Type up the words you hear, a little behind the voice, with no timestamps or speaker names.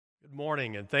Good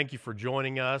morning, and thank you for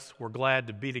joining us. We're glad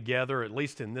to be together, at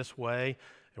least in this way,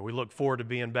 and we look forward to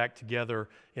being back together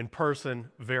in person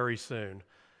very soon.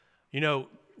 You know,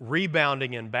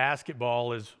 rebounding in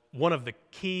basketball is one of the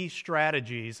key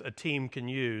strategies a team can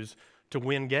use to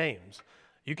win games.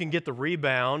 You can get the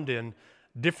rebound in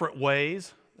different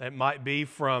ways. It might be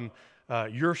from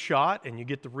your shot, and you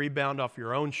get the rebound off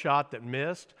your own shot that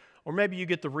missed, or maybe you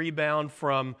get the rebound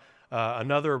from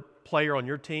another player on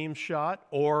your team's shot,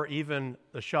 or even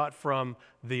the shot from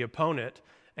the opponent,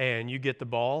 and you get the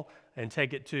ball and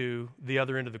take it to the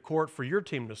other end of the court for your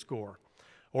team to score.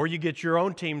 Or you get your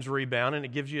own team's rebound, and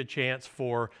it gives you a chance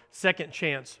for second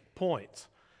chance points.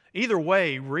 Either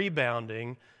way,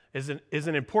 rebounding is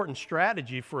an important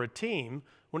strategy for a team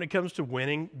when it comes to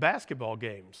winning basketball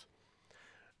games.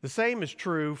 The same is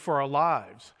true for our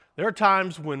lives. There are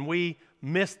times when we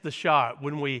miss the shot,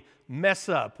 when we mess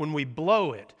up, when we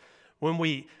blow it, when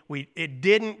it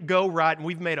didn't go right and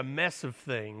we've made a mess of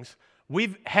things.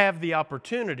 We have the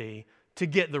opportunity to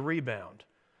get the rebound.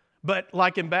 But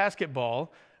like in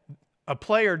basketball, a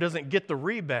player doesn't get the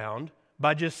rebound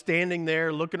by just standing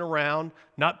there looking around,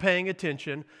 not paying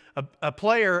attention. A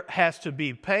player has to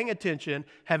be paying attention,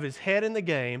 have his head in the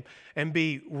game, and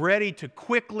be ready to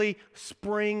quickly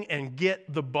spring and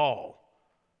get the ball.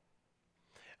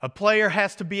 A player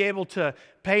has to be able to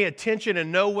pay attention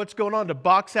and know what's going on, to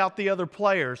box out the other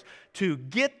players, to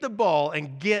get the ball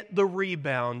and get the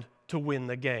rebound to win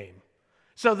the game.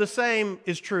 So the same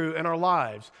is true in our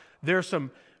lives. There's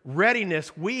some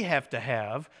readiness we have to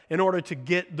have in order to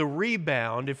get the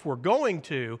rebound if we're going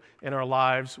to in our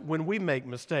lives when we make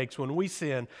mistakes, when we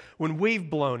sin, when we've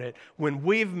blown it, when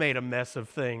we've made a mess of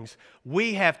things.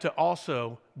 We have to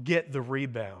also get the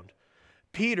rebound.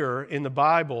 Peter in the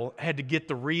Bible had to get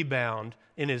the rebound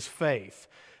in his faith.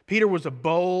 Peter was a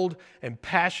bold and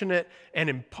passionate and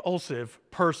impulsive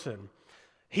person.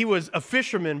 He was a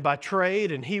fisherman by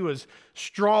trade, and he was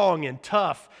strong and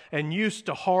tough and used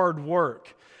to hard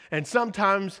work. And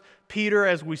sometimes Peter,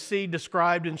 as we see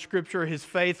described in Scripture, his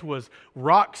faith was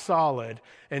rock solid,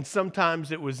 and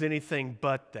sometimes it was anything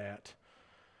but that.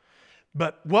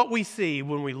 But what we see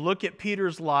when we look at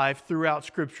Peter's life throughout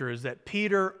Scripture is that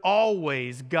Peter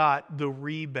always got the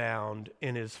rebound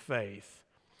in his faith.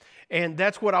 And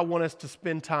that's what I want us to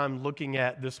spend time looking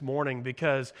at this morning,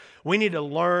 because we need to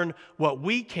learn what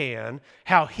we can,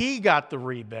 how he got the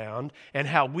rebound, and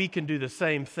how we can do the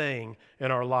same thing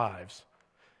in our lives.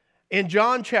 In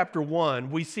John chapter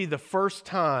 1, we see the first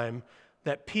time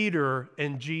that Peter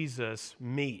and Jesus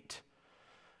meet.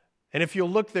 And if you'll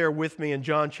look there with me in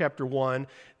John chapter 1,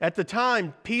 at the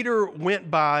time, Peter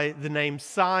went by the name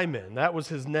Simon. That was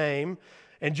his name.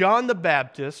 And John the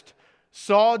Baptist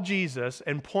saw Jesus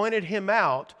and pointed him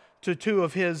out to two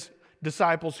of his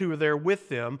disciples who were there with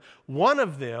them. One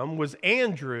of them was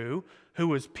Andrew, who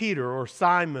was Peter or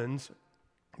Simon's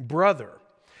brother.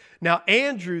 Now,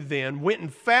 Andrew then went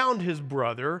and found his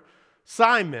brother,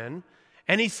 Simon,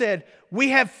 and he said, "We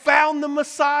have found the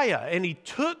Messiah." And he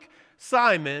took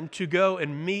Simon to go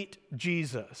and meet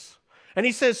Jesus. And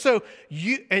he says, so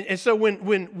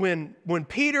when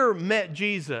Peter met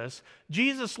Jesus,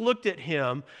 Jesus looked at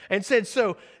him and said,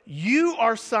 "So you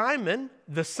are Simon,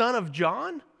 the son of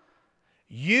John?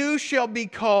 You shall be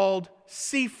called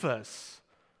Cephas,"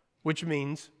 which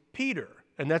means Peter.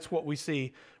 And that's what we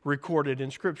see recorded in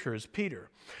Scripture as Peter.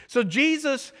 So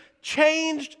Jesus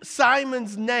changed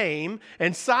Simon's name,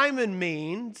 and Simon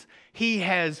means he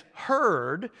has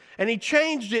heard, and he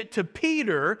changed it to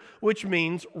Peter, which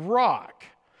means rock.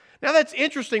 Now that's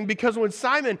interesting, because when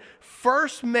Simon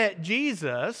first met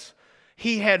Jesus,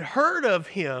 he had heard of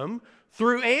him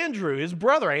through Andrew, his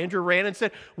brother. Andrew ran and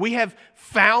said, "We have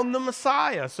found the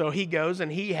Messiah." So he goes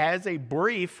and he has a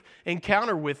brief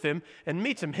encounter with him and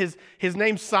meets him. His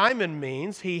name Simon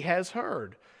means he has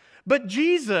heard. But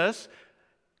Jesus,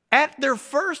 at their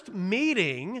first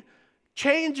meeting,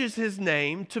 changes his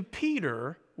name to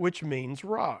Peter, which means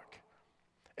rock.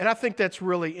 And I think that's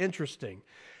really interesting.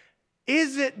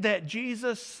 Is it that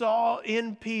Jesus saw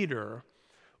in Peter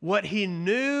what he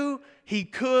knew he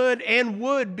could and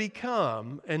would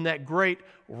become in that great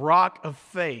rock of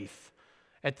faith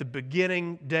at the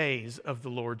beginning days of the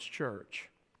Lord's church?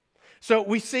 So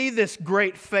we see this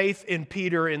great faith in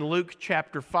Peter in Luke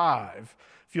chapter 5.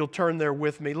 If you'll turn there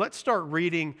with me, let's start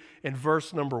reading in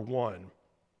verse number 1.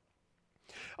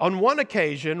 On one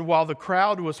occasion, while the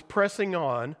crowd was pressing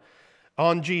on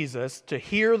Jesus to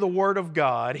hear the word of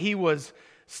God, he was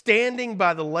standing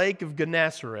by the lake of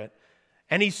Gennesaret,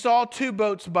 and he saw two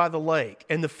boats by the lake,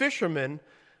 and the fishermen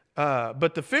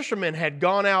had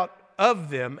gone out of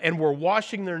them and were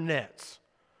washing their nets.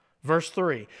 Verse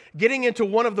 3, getting into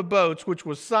one of the boats, which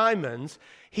was Simon's,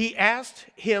 he asked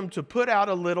him to put out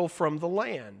a little from the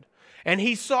land. And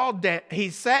he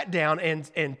sat down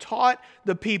and taught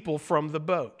the people from the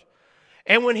boat.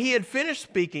 And when he had finished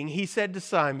speaking, he said to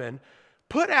Simon,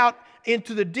 "Put out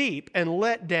into the deep and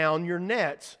let down your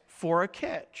nets for a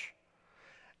catch."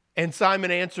 And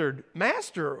Simon answered,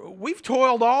 "Master, we've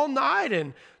toiled all night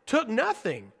and took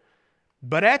nothing,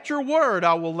 but at your word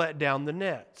I will let down the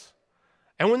nets."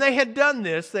 And when they had done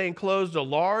this, they enclosed a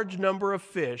large number of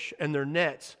fish, and their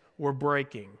nets were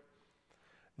breaking.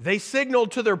 They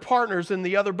signaled to their partners in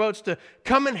the other boats to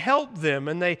come and help them,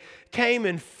 and they came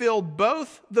and filled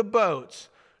both the boats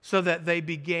so that they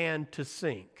began to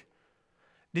sink.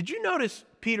 Did you notice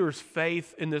Peter's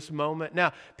faith in this moment?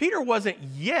 Now, Peter wasn't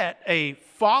yet a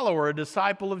follower, a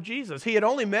disciple of Jesus. He had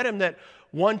only met him that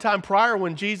one time prior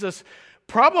when Jesus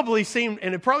probably seemed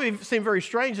very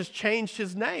strange, just changed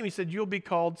his name. He said, "You'll be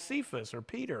called Cephas," or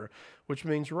Peter, which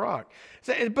means rock.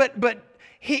 But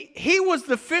he was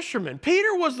the fisherman.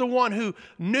 Peter was the one who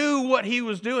knew what he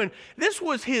was doing. This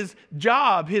was his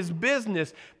job, his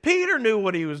business. Peter knew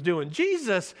what he was doing.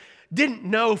 Jesus didn't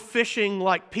know fishing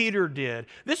like Peter did.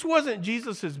 This wasn't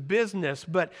Jesus' business,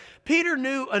 but Peter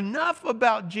knew enough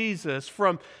about Jesus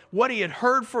from what he had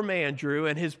heard from Andrew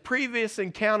and his previous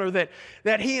encounter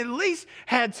that he at least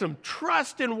had some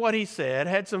trust in what he said,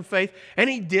 had some faith, and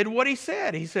he did what he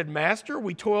said. He said, "Master,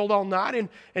 we toiled all night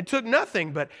and took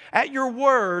nothing, but at your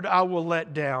word I will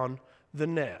let down the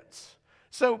nets."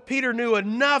 So Peter knew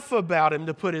enough about him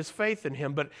to put his faith in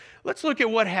him. But let's look at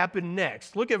what happened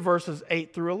next. Look at verses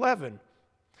 8 through 11.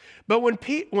 But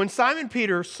when Simon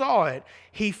Peter saw it,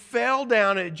 he fell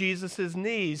down at Jesus'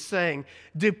 knees, saying,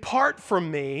 "Depart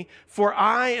from me, for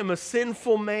I am a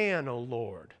sinful man, O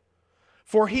Lord."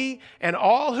 For he and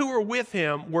all who were with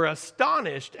him were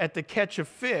astonished at the catch of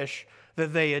fish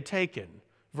that they had taken.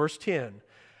 Verse 10.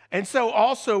 And so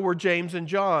also were James and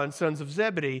John, sons of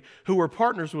Zebedee, who were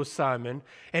partners with Simon.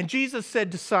 And Jesus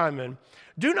said to Simon,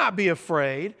 "Do not be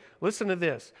afraid." Listen to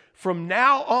this. "From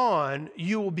now on,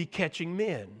 you will be catching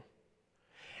men."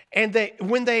 And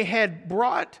when they had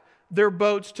brought their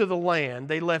boats to the land,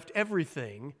 they left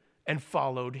everything and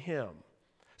followed him.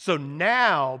 So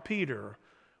now Peter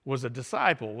was a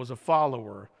disciple, was a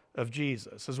follower of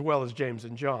Jesus, as well as James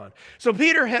and John. So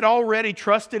Peter had already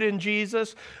trusted in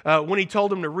Jesus when he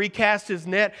told him to recast his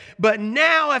net. But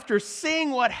now, after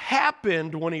seeing what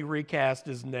happened when he recast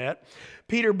his net,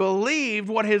 Peter believed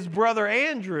what his brother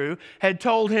Andrew had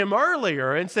told him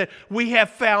earlier and said, "We have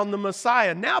found the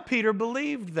Messiah." Now Peter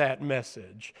believed that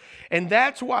message. And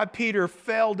that's why Peter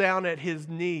fell down at his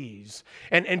knees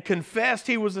and confessed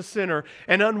he was a sinner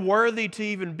and unworthy to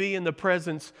even be in the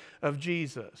presence of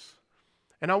Jesus.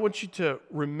 And I want you to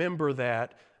remember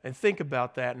that and think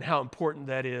about that and how important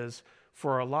that is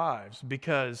for our lives,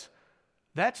 because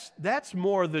that's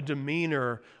more the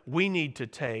demeanor we need to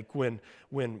take when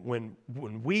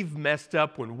we've messed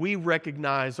up, when we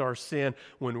recognize our sin,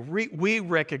 when we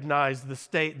recognize the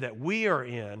state that we are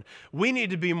in. We need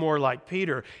to be more like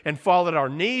Peter and fall at our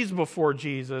knees before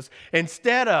Jesus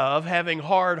instead of having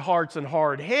hard hearts and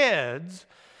hard heads.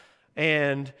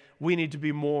 And we need to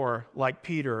be more like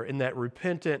Peter in that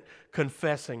repentant,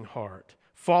 confessing heart,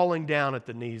 falling down at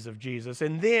the knees of Jesus.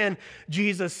 And then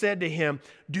Jesus said to him,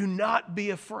 "Do not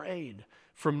be afraid.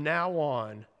 From now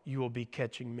on, you will be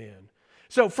catching men."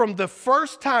 So from the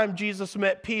first time Jesus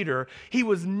met Peter, he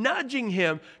was nudging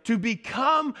him to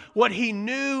become what he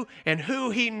knew and who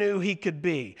he knew he could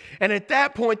be. And at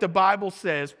that point, the Bible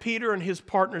says Peter and his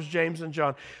partners, James and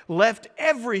John, left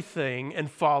everything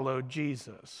and followed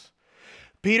Jesus.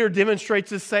 Peter demonstrates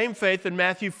the same faith in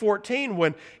Matthew 14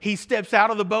 when he steps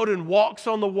out of the boat and walks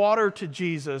on the water to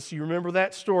Jesus. You remember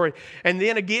that story. And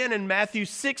then again in Matthew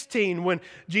 16 when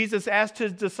Jesus asked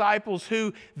his disciples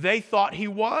who they thought he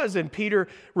was. And Peter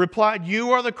replied, "You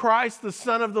are the Christ, the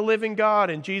Son of the living God."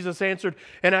 And Jesus answered,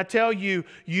 "And I tell you,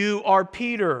 you are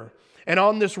Peter. And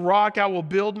on this rock I will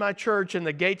build my church, and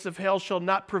the gates of hell shall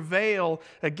not prevail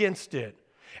against it."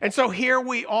 And so here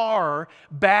we are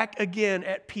back again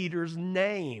at Peter's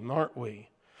name, aren't we?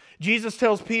 Jesus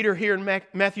tells Peter here in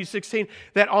Matthew 16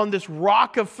 that on this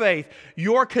rock of faith,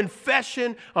 your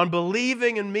confession on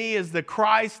believing in me as the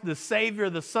Christ, the Savior,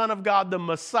 the Son of God, the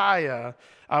Messiah,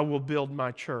 I will build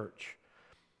my church.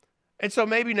 And so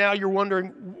maybe now you're wondering,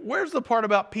 where's the part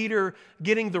about Peter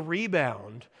getting the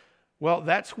rebound? Well,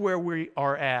 that's where we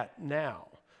are at now.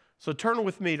 So turn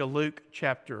with me to Luke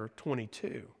chapter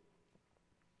 22.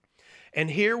 And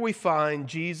here we find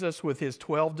Jesus with his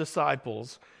 12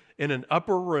 disciples in an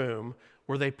upper room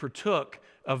where they partook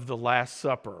of the Last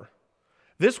Supper.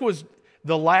 This was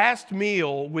the last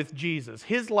meal with Jesus,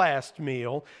 his last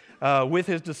meal with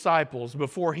his disciples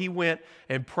before he went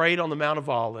and prayed on the Mount of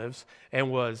Olives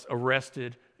and was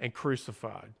arrested and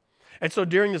crucified. And so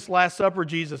during this Last Supper,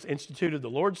 Jesus instituted the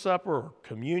Lord's Supper, or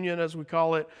communion as we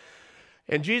call it.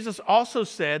 And Jesus also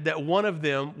said that one of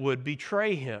them would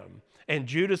betray him. And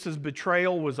Judas's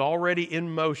betrayal was already in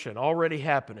motion, already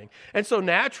happening. And so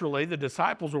naturally, the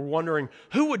disciples were wondering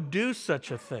who would do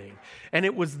such a thing. And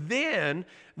it was then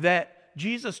that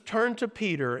Jesus turned to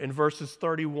Peter in verses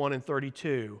 31 and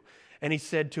 32. And he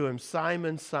said to him,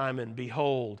 "Simon, Simon,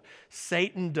 behold,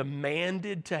 Satan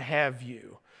demanded to have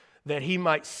you, that he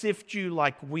might sift you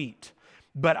like wheat.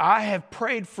 But I have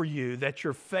prayed for you that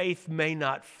your faith may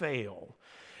not fail.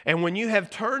 And when you have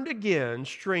turned again,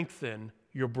 strengthen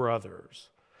your brothers."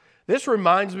 This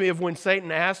reminds me of when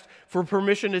Satan asked for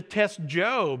permission to test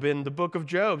Job in the book of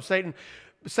Job. Satan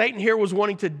here was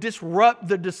wanting to disrupt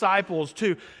the disciples,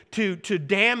 to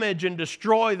damage and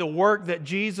destroy the work that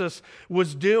Jesus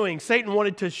was doing. Satan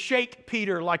wanted to shake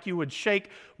Peter like you would shake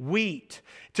wheat,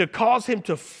 to cause him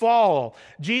to fall.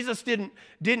 Jesus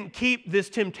didn't keep this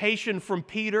temptation from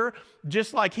Peter,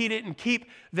 just like he didn't keep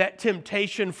that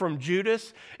temptation from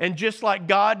Judas, and just like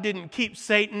God didn't keep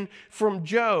Satan from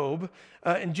Job.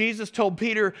 And Jesus told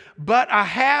Peter, "But I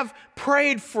have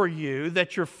prayed for you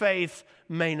that your faith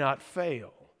may not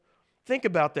fail." Think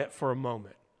about that for a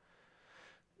moment.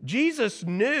 Jesus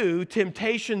knew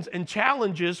temptations and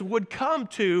challenges would come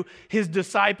to his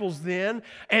disciples then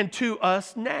and to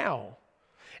us now.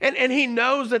 And he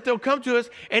knows that they'll come to us,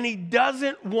 and he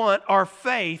doesn't want our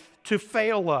faith to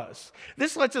fail us.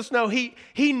 This lets us know he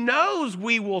knows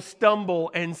we will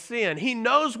stumble and sin. He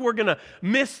knows we're going to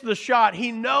miss the shot.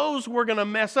 He knows we're going to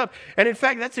mess up. And in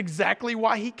fact, that's exactly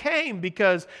why he came,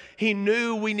 because he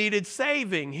knew we needed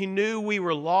saving. He knew we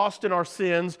were lost in our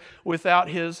sins without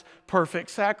his perfect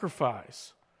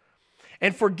sacrifice.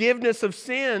 And forgiveness of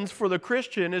sins for the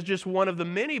Christian is just one of the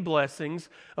many blessings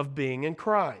of being in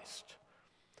Christ.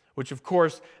 Which, of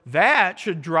course, that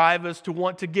should drive us to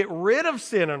want to get rid of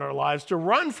sin in our lives, to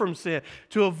run from sin,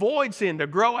 to avoid sin, to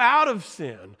grow out of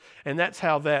sin. And that's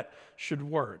how that should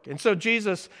work. And so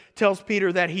Jesus tells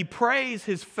Peter that he prays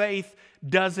his faith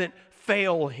doesn't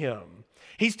fail him.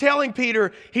 He's telling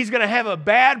Peter he's going to have a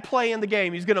bad play in the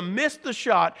game. He's going to miss the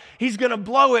shot. He's going to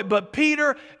blow it. But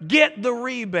Peter, get the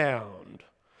rebound.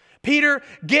 Peter,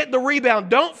 get the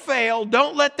rebound. Don't fail.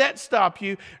 Don't let that stop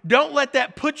you. Don't let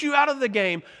that put you out of the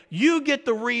game. You get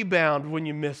the rebound when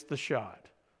you miss the shot.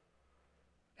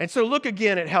 And so look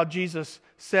again at how Jesus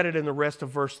said it in the rest of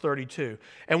verse 32.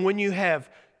 "And when you have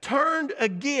turned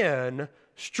again,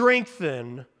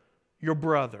 strengthen your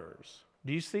brothers."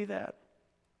 Do you see that?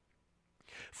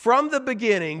 From the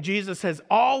beginning, Jesus has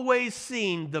always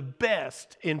seen the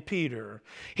best in Peter.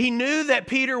 He knew that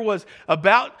Peter was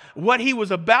about what he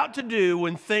was about to do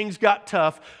when things got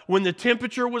tough, when the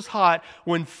temperature was hot,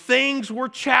 when things were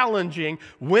challenging,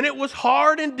 when it was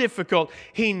hard and difficult.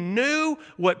 He knew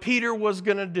what Peter was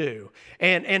going to do.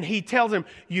 And he tells him,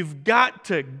 you've got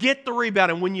to get the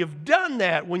rebound. And when you've done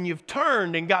that, when you've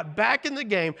turned and got back in the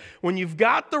game, when you've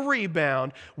got the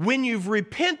rebound, when you've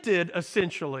repented,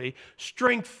 essentially,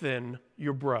 strengthen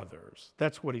your brothers.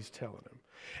 That's what he's telling him.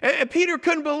 And Peter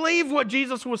couldn't believe what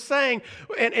Jesus was saying.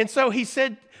 And so he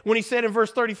said, when he said in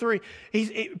verse 33,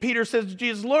 Peter says to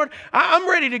Jesus, "Lord, I'm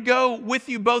ready to go with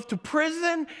you both to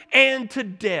prison and to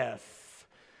death."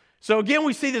 So again,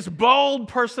 we see this bold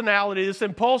personality, this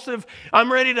impulsive,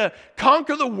 "I'm ready to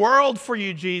conquer the world for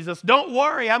you, Jesus. Don't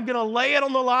worry, I'm going to lay it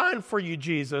on the line for you,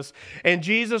 Jesus." And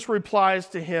Jesus replies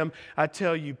to him, "I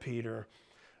tell you, Peter,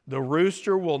 the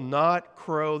rooster will not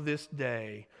crow this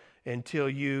day until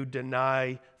you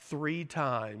deny 3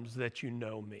 times that you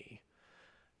know me."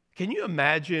 Can you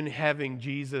imagine having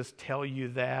Jesus tell you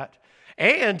that?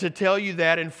 And to tell you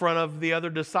that in front of the other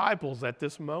disciples at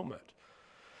this moment.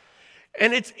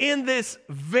 And it's in this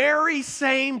very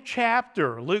same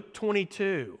chapter, Luke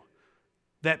 22,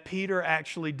 that Peter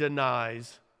actually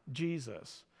denies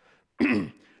Jesus.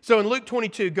 So in Luke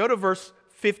 22, go to verse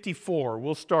 54.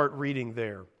 We'll start reading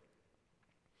there.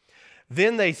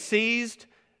 "Then they seized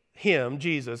him,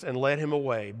 Jesus, and led him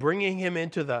away, bringing him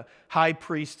into the high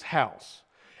priest's house.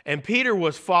 And Peter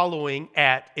was following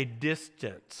at a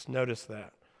distance." Notice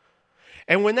that.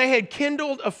 "And when they had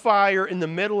kindled a fire in the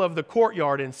middle of the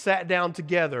courtyard and sat down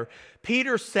together,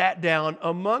 Peter sat down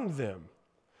among them.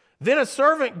 Then a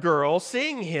servant girl,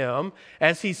 seeing him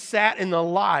as he sat in the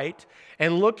light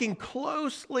and looking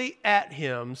closely at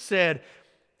him, said,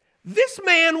 'This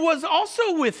man was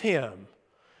also with him.'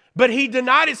 But he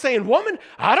denied it, saying, 'Woman,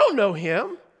 I don't know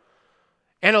him.'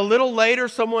 And a little later,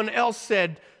 someone else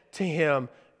said to him,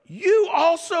 you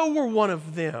also were one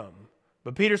of them.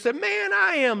 But Peter said, man,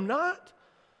 I am not.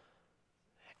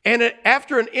 And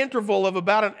after an interval of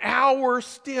about an hour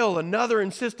still, another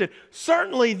insisted,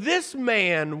 certainly this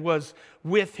man was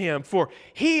with him, for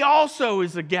he also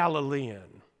is a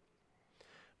Galilean.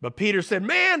 But Peter said,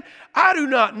 man, I do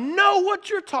not know what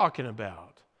you're talking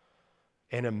about.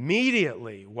 And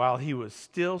immediately, while he was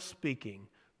still speaking,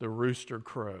 the rooster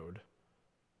crowed.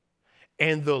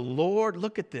 And the Lord,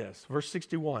 look at this, verse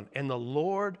 61, and the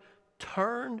Lord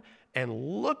turned and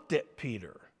looked at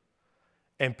Peter.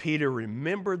 And Peter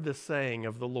remembered the saying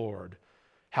of the Lord,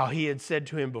 how he had said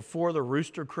to him, before the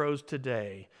rooster crows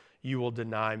today, you will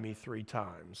deny me 3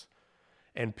 times.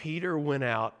 And Peter went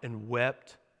out and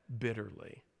wept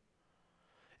bitterly.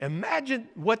 Imagine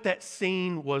what that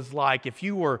scene was like if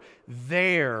you were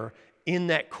there in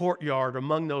that courtyard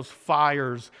among those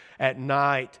fires at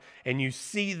night and you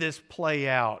see this play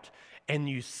out and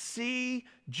you see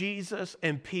Jesus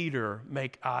and Peter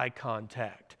make eye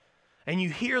contact. And you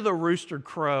hear the rooster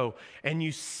crow, and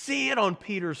you see it on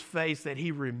Peter's face that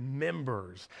he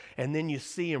remembers. And then you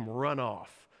see him run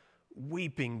off,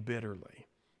 weeping bitterly.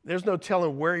 There's no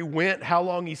telling where he went, how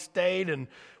long he stayed, and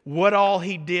what all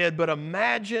he did. But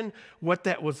imagine what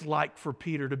that was like for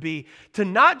Peter to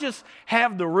not just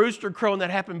have the rooster crow and that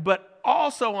happened, but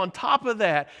also on top of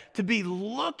that, to be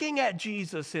looking at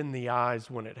Jesus in the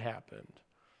eyes when it happened.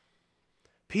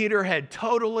 Peter had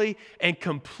totally and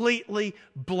completely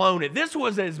blown it. This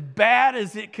was as bad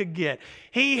as it could get.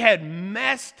 He had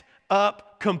messed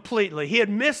up completely. He had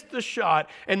missed the shot,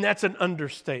 and that's an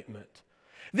understatement.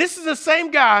 This is the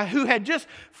same guy who had just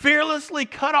fearlessly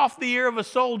cut off the ear of a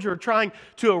soldier trying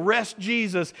to arrest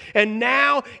Jesus. And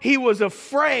now he was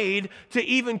afraid to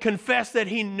even confess that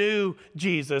he knew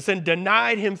Jesus and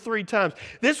denied him 3 times.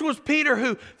 This was Peter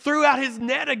who threw out his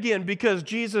net again because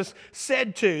Jesus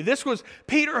said to. This was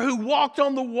Peter who walked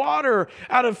on the water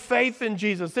out of faith in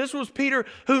Jesus. This was Peter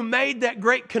who made that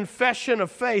great confession of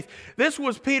faith. This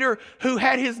was Peter who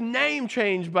had his name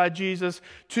changed by Jesus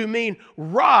to mean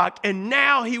rock, and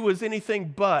now he was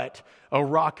anything but a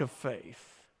rock of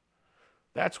faith.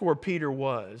 That's where Peter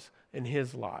was in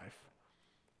his life.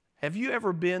 Have you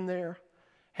ever been there?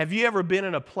 Have you ever been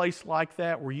in a place like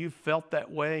that where you've felt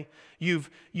that way? You've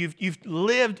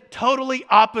lived totally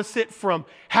opposite from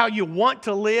how you want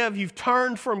to live. You've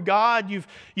turned from God.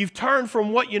 You've turned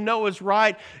from what you know is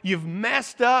right. You've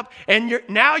messed up, and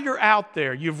now you're out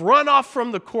there. You've run off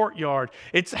from the courtyard.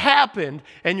 It's happened,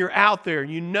 and you're out there.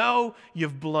 You know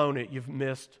you've blown it. You've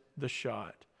missed the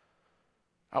shot.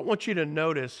 I want you to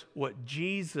notice what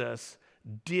Jesus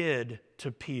did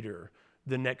to Peter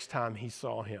the next time he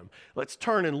saw him. Let's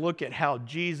turn and look at how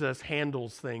Jesus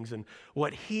handles things and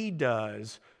what he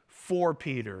does for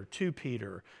Peter, to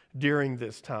Peter, during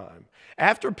this time.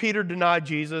 After Peter denied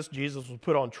Jesus, Jesus was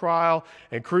put on trial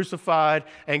and crucified,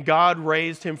 and God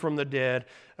raised him from the dead.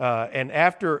 And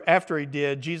after he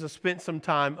did, Jesus spent some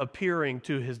time appearing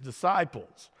to his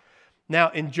disciples. Now,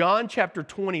 in John chapter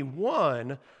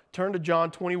 21, turn to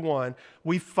John 21,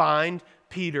 we find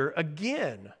Peter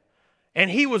again. And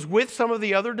he was with some of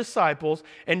the other disciples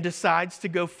and decides to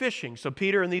go fishing. So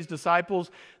Peter and these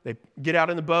disciples, they get out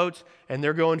in the boats and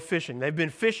they're going fishing. They've been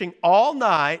fishing all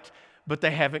night, but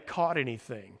they haven't caught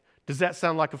anything. Does that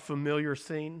sound like a familiar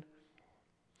scene?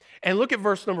 And look at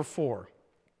verse number 4.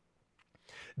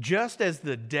 Just as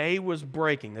the day was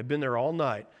breaking, they've been there all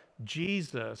night,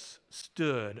 Jesus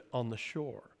stood on the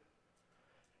shore.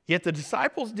 Yet the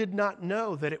disciples did not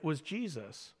know that it was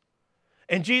Jesus.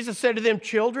 And Jesus said to them,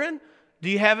 "Children, do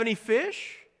you have any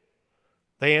fish?"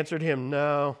 They answered him,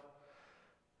 "No."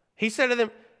 He said to them,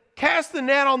 "Cast the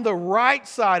net on the right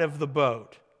side of the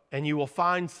boat, and you will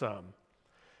find some."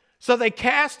 So they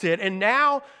cast it, and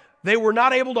now they were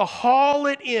not able to haul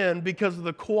it in because of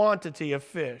the quantity of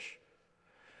fish.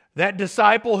 That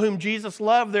disciple whom Jesus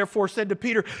loved therefore said to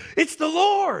Peter, "It's the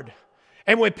Lord."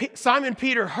 And when Simon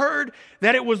Peter heard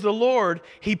that it was the Lord,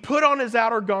 he put on his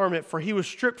outer garment, for he was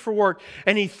stripped for work,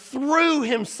 and he threw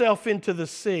himself into the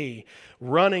sea,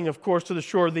 running, of course, to the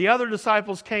shore. The other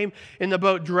disciples came in the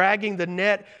boat, dragging the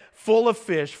net full of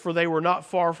fish, for they were not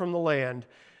far from the land,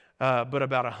 but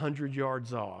about 100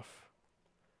 yards off.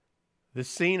 This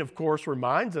scene, of course,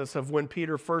 reminds us of when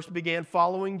Peter first began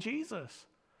following Jesus.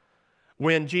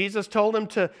 When Jesus told him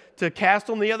to cast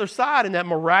on the other side in that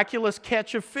miraculous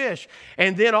catch of fish.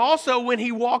 And then also when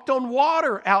he walked on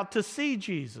water out to see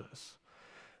Jesus.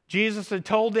 Jesus had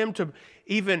told them to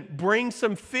even bring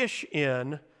some fish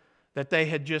in that they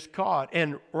had just caught.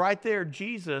 And right there,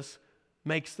 Jesus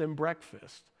makes them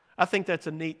breakfast. I think that's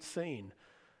a neat scene.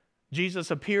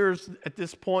 Jesus appears at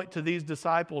this point to these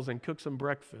disciples and cooks them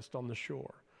breakfast on the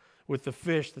shore. with the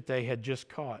fish that they had just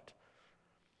caught.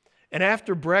 And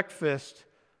after breakfast,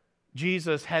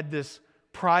 Jesus had this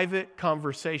private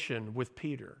conversation with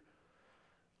Peter.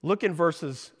 Look in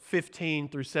verses 15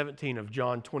 through 17 of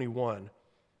John 21.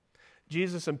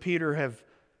 Jesus and Peter have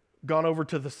gone over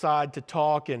to the side to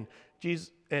talk, and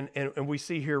we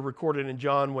see here recorded in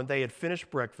John, when they had finished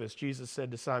breakfast, Jesus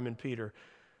said to Simon Peter,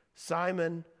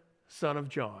 "Simon, son of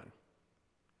John,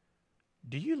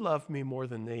 do you love me more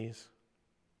than these?"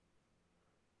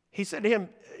 He said to him,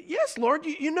 "Yes, Lord,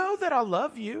 you know that I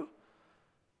love you."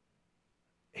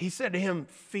 He said to him,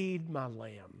 "Feed my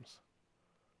lambs."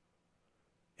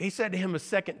 He said to him a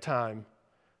second time,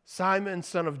 "Simon,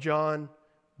 son of John,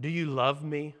 do you love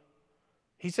me?"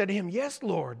 He said to him, "Yes,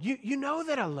 Lord, you know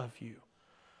that I love you."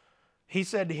 He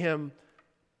said to him,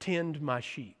 "Tend my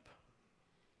sheep."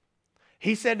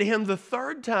 He said to him the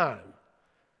third time,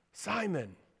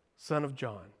 "Simon, son of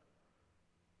John,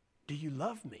 do you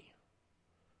love me?"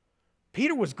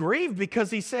 Peter was grieved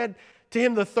because he said to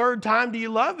him the third time, "Do you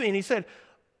love me?" And he said,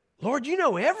 "Lord, you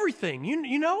know everything.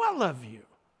 You know I love you."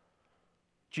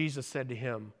 Jesus said to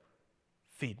him,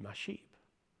 "Feed my sheep."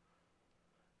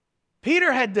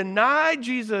 Peter had denied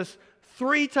Jesus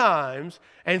 3 times,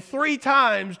 and 3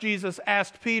 times Jesus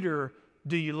asked Peter,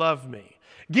 "Do you love me?"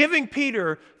 Giving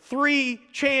Peter 3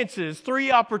 chances,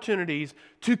 3 opportunities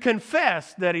to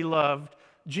confess that he loved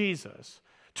Jesus,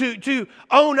 to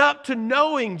own up to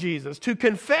knowing Jesus, to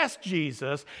confess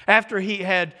Jesus after he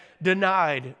had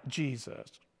denied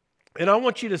Jesus. And I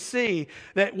want you to see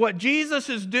that what Jesus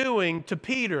is doing to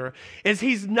Peter is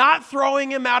he's not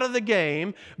throwing him out of the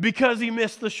game because he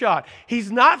missed the shot.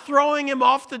 He's not throwing him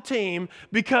off the team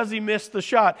because he missed the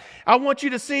shot. I want you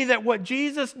to see that what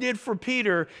Jesus did for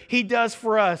Peter, he does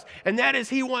for us. And that is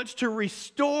he wants to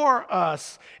restore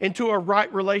us into a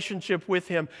right relationship with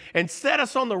him and set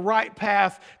us on the right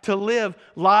path to live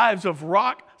lives of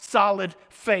rock-solid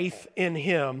faith in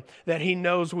him that he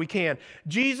knows we can.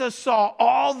 Jesus saw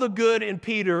all the good in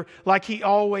Peter like he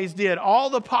always did, all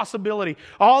the possibility,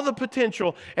 all the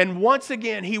potential, and once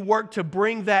again he worked to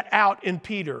bring that out in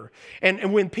Peter.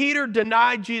 And when Peter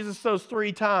denied Jesus those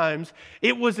 3 times,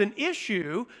 it was an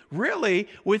issue really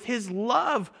with his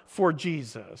love for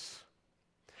Jesus.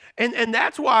 And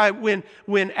that's why when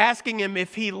asking him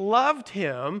if he loved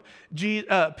him,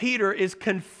 Peter is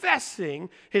confessing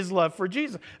his love for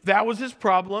Jesus. That was his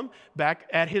problem back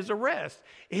at his arrest.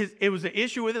 It was an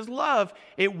issue with his love.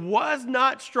 It was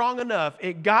not strong enough.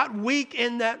 It got weak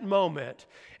in that moment.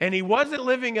 And he wasn't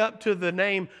living up to the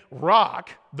name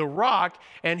Rock, the Rock,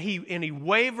 and he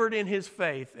wavered in his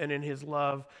faith and in his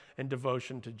love and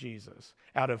devotion to Jesus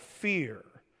out of fear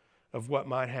of what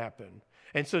might happen.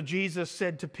 And so Jesus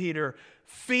said to Peter,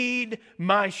 "Feed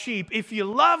my sheep. If you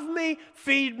love me,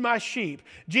 feed my sheep."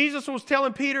 Jesus was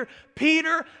telling Peter,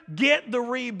 "Peter, get the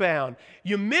rebound.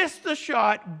 You missed the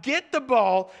shot, get the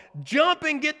ball, jump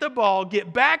and get the ball,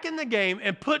 get back in the game,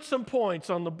 and put some points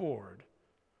on the board."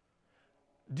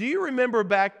 Do you remember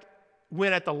back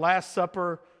when at the Last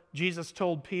Supper, Jesus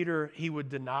told Peter he would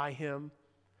deny him?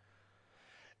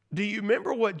 Do you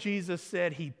remember what Jesus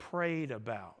said he prayed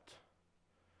about?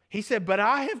 He said, "But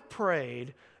I have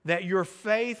prayed that your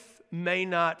faith may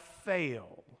not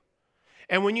fail.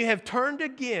 And when you have turned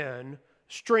again,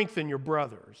 strengthen your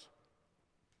brothers."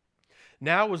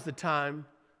 Now was the time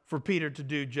for Peter to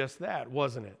do just that,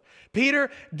 wasn't it? Peter,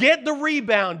 get the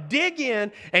rebound, dig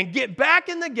in, and get back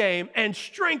in the game and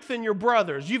strengthen your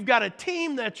brothers. You've got a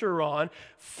team that you're on.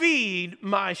 Feed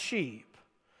my sheep.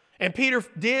 And Peter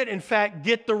did, in fact,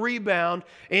 get the rebound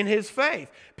in his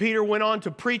faith. Peter went on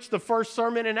to preach the first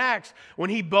sermon in Acts when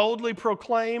he boldly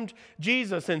proclaimed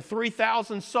Jesus, and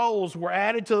 3,000 souls were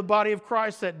added to the body of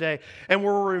Christ that day. And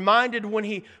were reminded when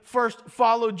he first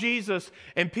followed Jesus,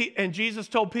 and Jesus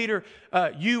told Peter,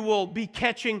 "You will be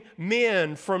catching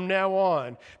men from now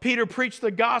on." Peter preached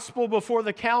the gospel before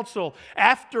the council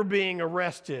after being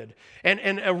arrested.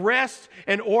 And arrests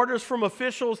and orders from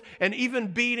officials and even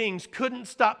beatings couldn't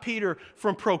stop Peter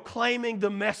from proclaiming the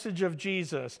message of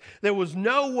Jesus. There was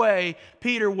no way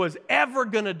Peter was ever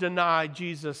going to deny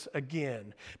Jesus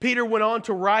again. Peter went on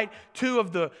to write 2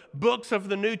 of the books of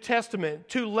the New Testament,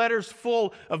 2 letters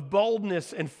full of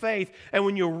boldness and faith. And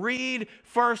when you read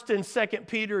 1st and 2nd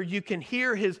Peter, you can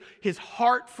hear his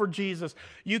heart for Jesus.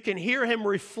 You can hear him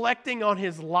reflecting on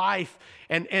his life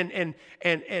and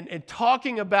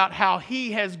talking about how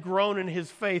he has grown in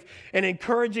his faith and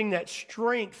encouraging that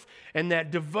strength and that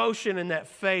devotion and that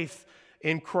faith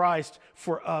in Christ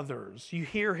for others. You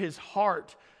hear his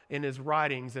heart in his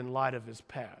writings in light of his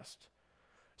past.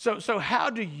 So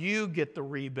how do you get the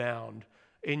rebound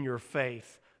in your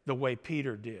faith the way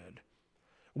Peter did?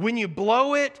 When you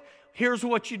blow it, here's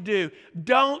what you do.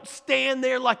 Don't stand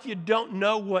there like you don't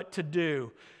know what to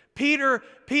do. Peter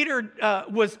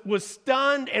was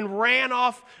stunned and ran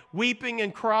off weeping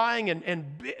and crying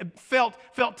and felt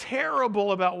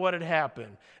terrible about what had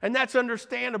happened. And that's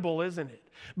understandable, isn't it?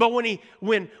 But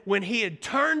when he had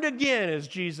turned again, as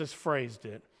Jesus phrased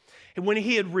it, and when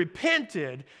he had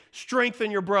repented,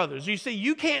 strengthen your brothers. You see,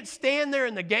 you can't stand there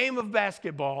in the game of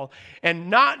basketball and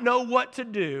not know what to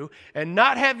do and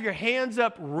not have your hands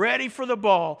up ready for the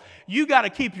ball. You got to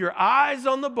keep your eyes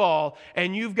on the ball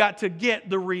and you've got to get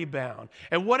the rebound.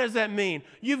 And what does that mean?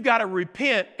 You've got to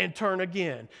repent and turn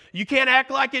again. You can't act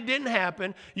like it didn't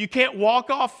happen. You can't walk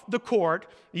off the court.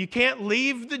 You can't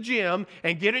leave the gym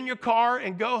and get in your car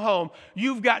and go home.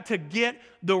 You've got to get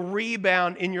the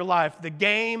rebound in your life. The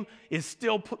game is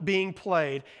still being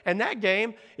played, and that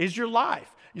game is your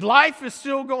life. Life is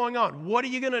still going on. What are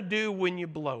you going to do when you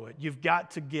blow it? You've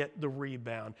got to get the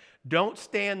rebound. Don't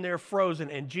stand there frozen.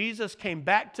 And Jesus came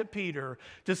back to Peter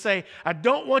to say, I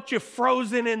don't want you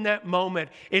frozen in that moment.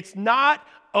 It's not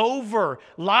over.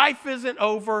 Life isn't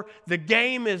over. The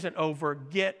game isn't over.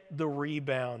 Get the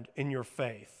rebound in your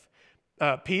faith.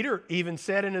 Peter even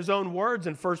said in his own words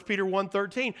in 1 Peter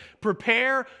 1:13,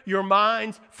 prepare your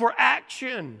minds for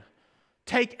action.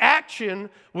 Take action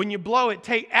when you blow it.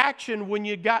 Take action when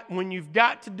you've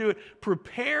got to do it.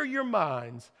 Prepare your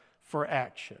minds for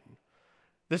action.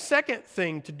 The second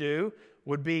thing to do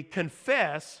would be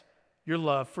confess your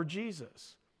love for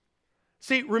Jesus.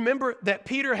 See, remember that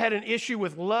Peter had an issue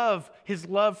with his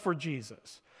love for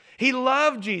Jesus. He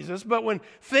loved Jesus, but when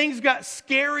things got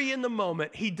scary in the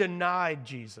moment, he denied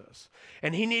Jesus.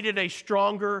 And he needed a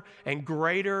stronger and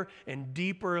greater and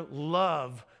deeper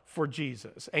love for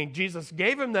Jesus. And Jesus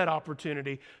gave him that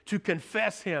opportunity to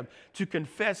confess him, to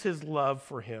confess his love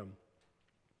for him.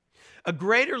 A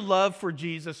greater love for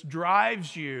Jesus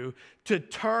drives you to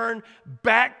turn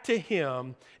back to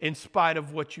him in spite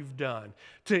of what you've done.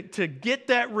 To get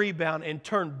that rebound and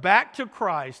turn back to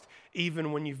Christ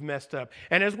even when you've messed up.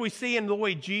 And as we see in the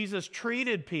way Jesus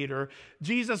treated Peter,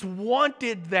 Jesus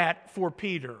wanted that for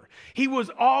Peter. He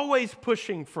was always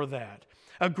pushing for that.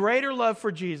 A greater love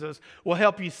for Jesus will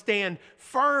help you stand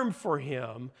firm for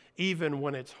him even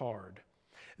when it's hard.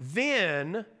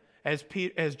 Then, as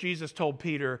Jesus told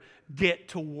Peter, get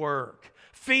to work.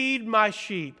 Feed my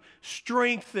sheep.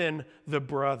 Strengthen the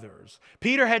brothers.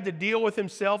 Peter had to deal with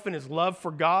himself and his love for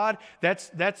God.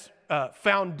 That's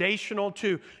foundational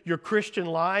to your Christian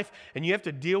life, and you have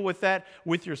to deal with that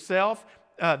with yourself.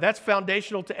 That's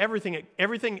foundational to everything.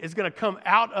 Everything is going to come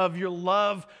out of your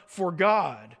love for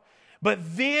God.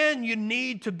 But then you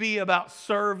need to be about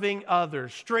serving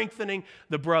others, strengthening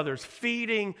the brothers,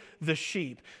 feeding the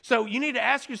sheep. So you need to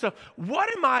ask yourself,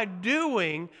 what am I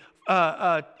doing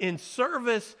in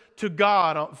service to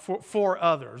God for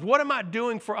others? What am I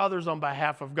doing for others on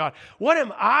behalf of God? What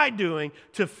am I doing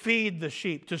to feed the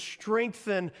sheep, to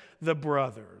strengthen the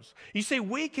brothers? You see,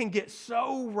 we can get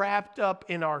so wrapped up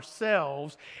in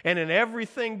ourselves and in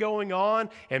everything going on,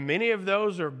 and many of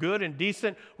those are good and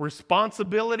decent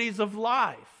responsibilities of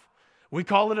life. We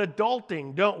call it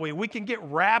adulting, don't we? We can get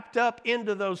wrapped up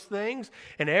into those things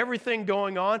and everything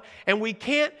going on, and we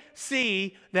can't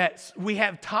see that we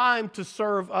have time to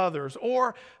serve others.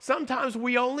 Or sometimes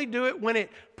we only do it when it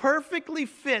perfectly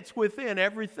fits within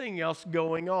everything else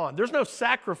going on. There's no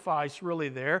sacrifice really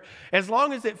there, as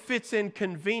long as it fits in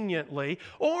conveniently,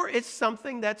 or it's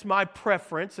something that's my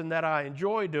preference and that I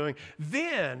enjoy doing.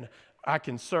 Then I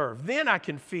can serve. Then I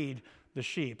can feed the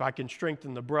sheep. I can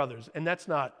strengthen the brothers. And that's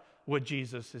not what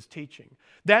Jesus is teaching.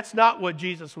 That's not what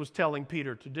Jesus was telling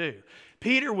Peter to do.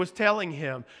 Peter was telling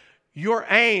him, your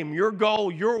aim, your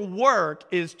goal, your work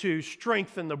is to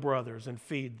strengthen the brothers and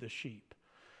feed the sheep.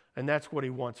 And that's what he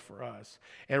wants for us.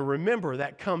 And remember,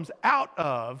 that comes out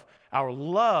of our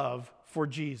love for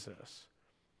Jesus.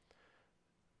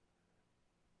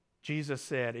 Jesus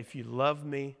said, if you love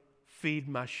me, feed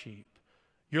my sheep.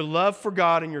 Your love for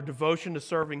God and your devotion to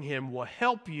serving him will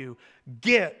help you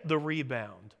get the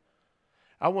rebound.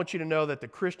 I want you to know that the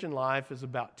Christian life is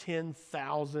about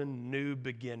 10,000 new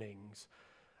beginnings.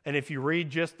 And if you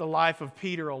read just the life of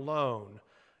Peter alone,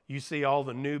 you see all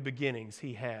the new beginnings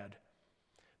he had.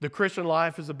 The Christian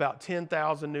life is about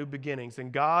 10,000 new beginnings.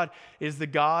 And God is the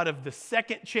God of the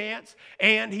second chance,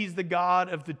 and he's the God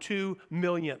of the 2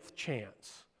 millionth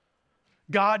chance.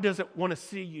 God doesn't want to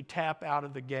see you tap out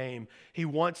of the game. He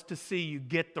wants to see you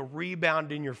get the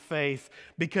rebound in your faith,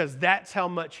 because that's how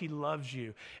much he loves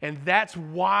you. And that's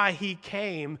why he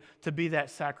came to be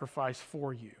that sacrifice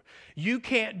for you. You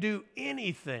can't do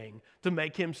anything to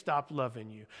make him stop loving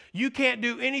you. You can't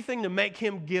do anything to make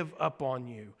him give up on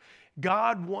you.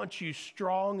 God wants you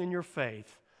strong in your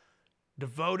faith,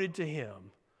 devoted to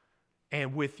Him,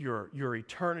 and with your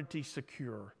eternity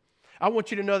secure. I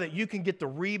want you to know that you can get the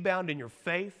rebound in your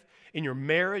faith, in your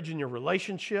marriage, in your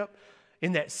relationship,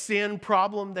 in that sin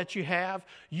problem that you have.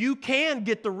 You can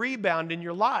get the rebound in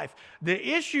your life.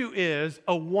 The issue is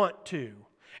a want to.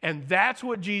 And that's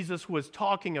what Jesus was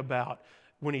talking about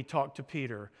when He talked to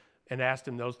Peter and asked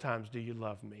him those times, do you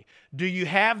love me? Do you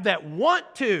have that want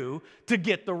to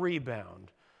get the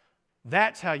rebound?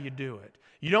 That's how you do it.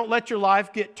 You don't let your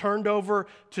life get turned over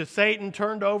to Satan,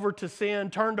 turned over to sin,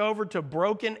 turned over to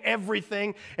broken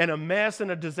everything and a mess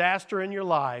and a disaster in your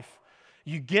life.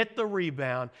 You get the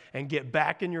rebound and get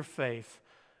back in your faith.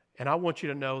 And I want you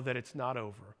to know that it's not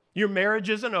over. Your marriage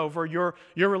isn't over. Your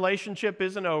relationship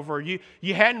isn't over. You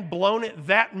hadn't blown it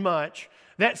that much.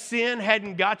 That sin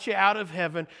hadn't got you out of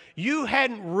heaven. You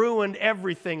hadn't ruined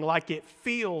everything like it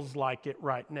feels like it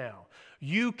right now.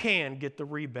 You can get the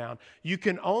rebound. You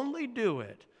can only do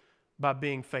it by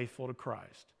being faithful to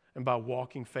Christ and by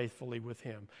walking faithfully with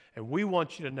Him. And we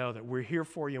want you to know that we're here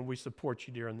for you and we support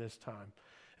you during this time.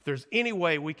 If there's any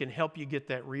way we can help you get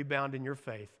that rebound in your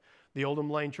faith, the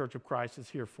Oldham Lane Church of Christ is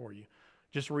here for you.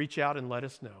 Just reach out and let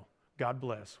us know. God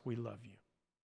bless. We love you.